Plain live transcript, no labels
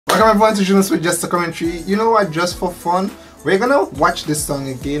Welcome everyone to Jonas with Just a Commentary. You know what, just for fun, we're gonna watch this song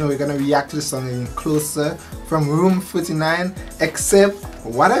again. We're gonna react to the song again, Closer, from Room39. Except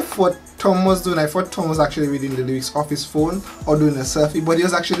what I thought Tom was doing, I thought Tom was actually reading the lyrics off his phone or doing a selfie, but he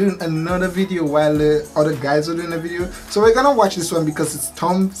was actually doing another video while the other guys were doing a video. So we're gonna watch this one because it's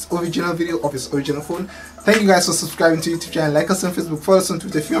Tom's original video off his original phone. Thank you guys for subscribing to YouTube channel. Like us on Facebook, follow us on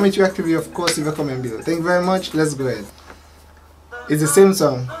Twitter. If you want me to react to video, of course, leave a comment below. Thank you very much. Let's go ahead. It's the same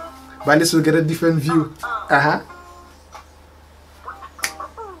song, but at least we'll get a different view.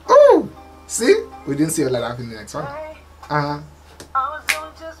 Ooh! See? We didn't see all that happen in the next one.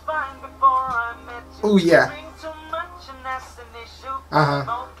 Oh yeah.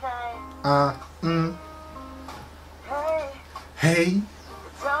 Hey.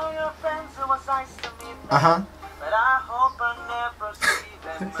 But I hope I never see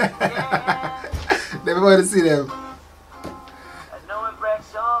them again. Never want to see them. I know it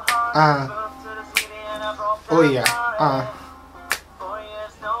breaks your heart. Moved to the city and I broke down. Oh yeah. 4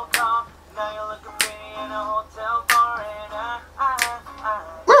 years no call. Now you're looking pretty in a hotel bar and I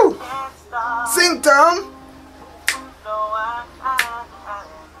can't stop. Sing, Tom. No, I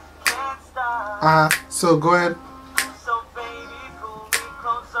can't stop. So go ahead. So baby, pull me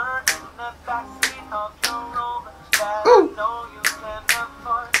closer in the backseat of your Rover that I know you can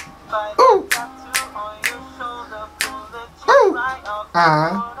afford. By the tattoo on your shoulder, pull the cheek right off the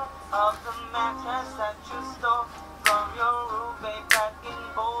corner of the mattress that you stole from your roommate back in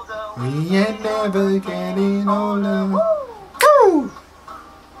Boulder. We ain't never getting older. Woo!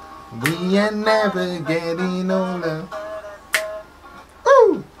 We ain't never getting older.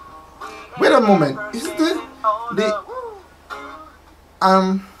 Ooh! Wait a moment. Is the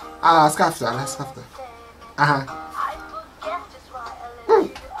I'll ask after. I'll ask after.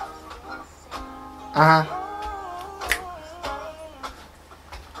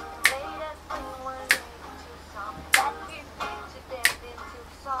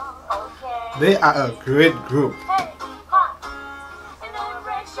 They are a great group.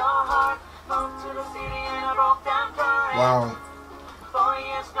 Wow. 4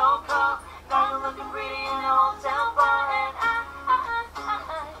 years no call. Now you're looking pretty in a hotel bar and I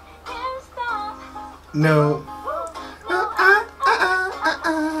can't stop. No.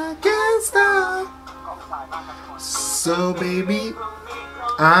 I can't stop. So baby,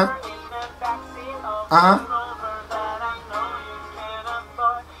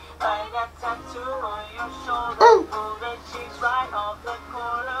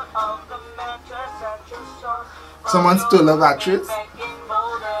 someone stole a mattress.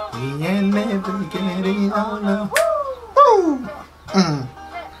 We ain't never getting older. Woo!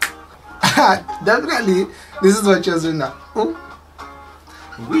 Definitely, this is what you're doing now. Ooh.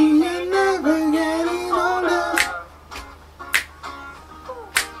 We ain't never getting older.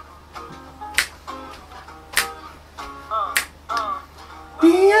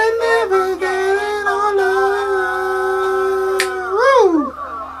 We ain't never getting older. Woo!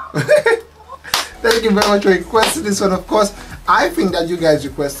 Thank you very much for requesting this one. Of course, I think that you guys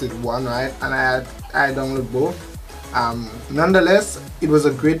requested one, right? And I downloaded both. Nonetheless, it was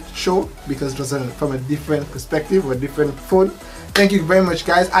a great show because it was from a different perspective or a different phone. Thank you very much,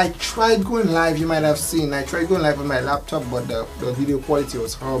 guys. I tried going live. You might have seen I tried going live on my laptop, but the video quality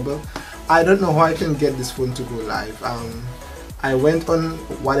was horrible. I don't know how I can get this phone to go live. I went on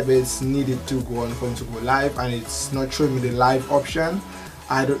whatever it's needed to go on phone to go live, and it's not showing me the live option.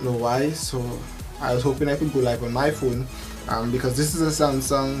 I don't know why. So I was hoping I could go live on my phone, because this is a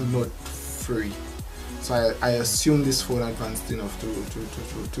Samsung Note 3. So I assume this phone advanced enough to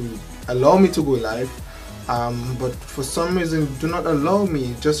allow me to go live, but for some reason do not allow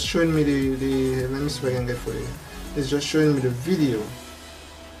me. Just showing me the let me see if I can get for you. It's just showing me the video.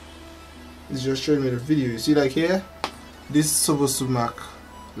 It's just showing me the video. You see, like here, this is supposed to mark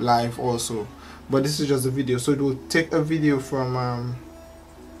live also, but this is just a video. So it will take a video from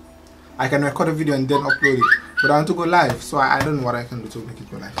I can record a video and then upload it, but I want to go live, so I don't know what I can do to make it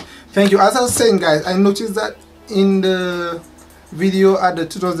go live. Thank you. As I was saying, guys, I noticed that in the video at the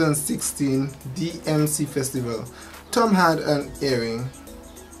 2016 DMC festival, Tom had an earring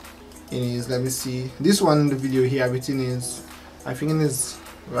in his, let me see, this one in the video here, everything is, I think in his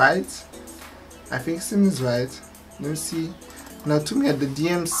right, I think it's in his right. Let me see. Now to me at the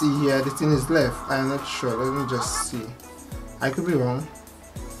DMC here, the thing is left. I'm not sure. Let me just see. I could be wrong.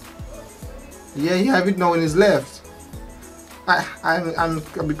 Yeah, you have it now in his left. I'm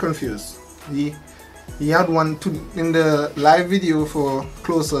a bit confused. He had one in the live video for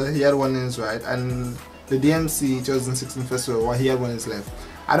Closer. He had one in his right, and the DMC 2016 festival, he had one in his left.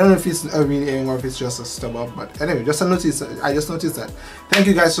 I don't know if it's a real earring or if it's just a stub up, but anyway, just a notice. I just noticed that. Thank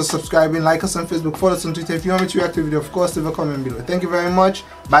you guys for subscribing. Like us on Facebook, follow us on Twitter. If you want me to react to a video, of course, leave a comment below. Thank you very much.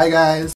 Bye guys.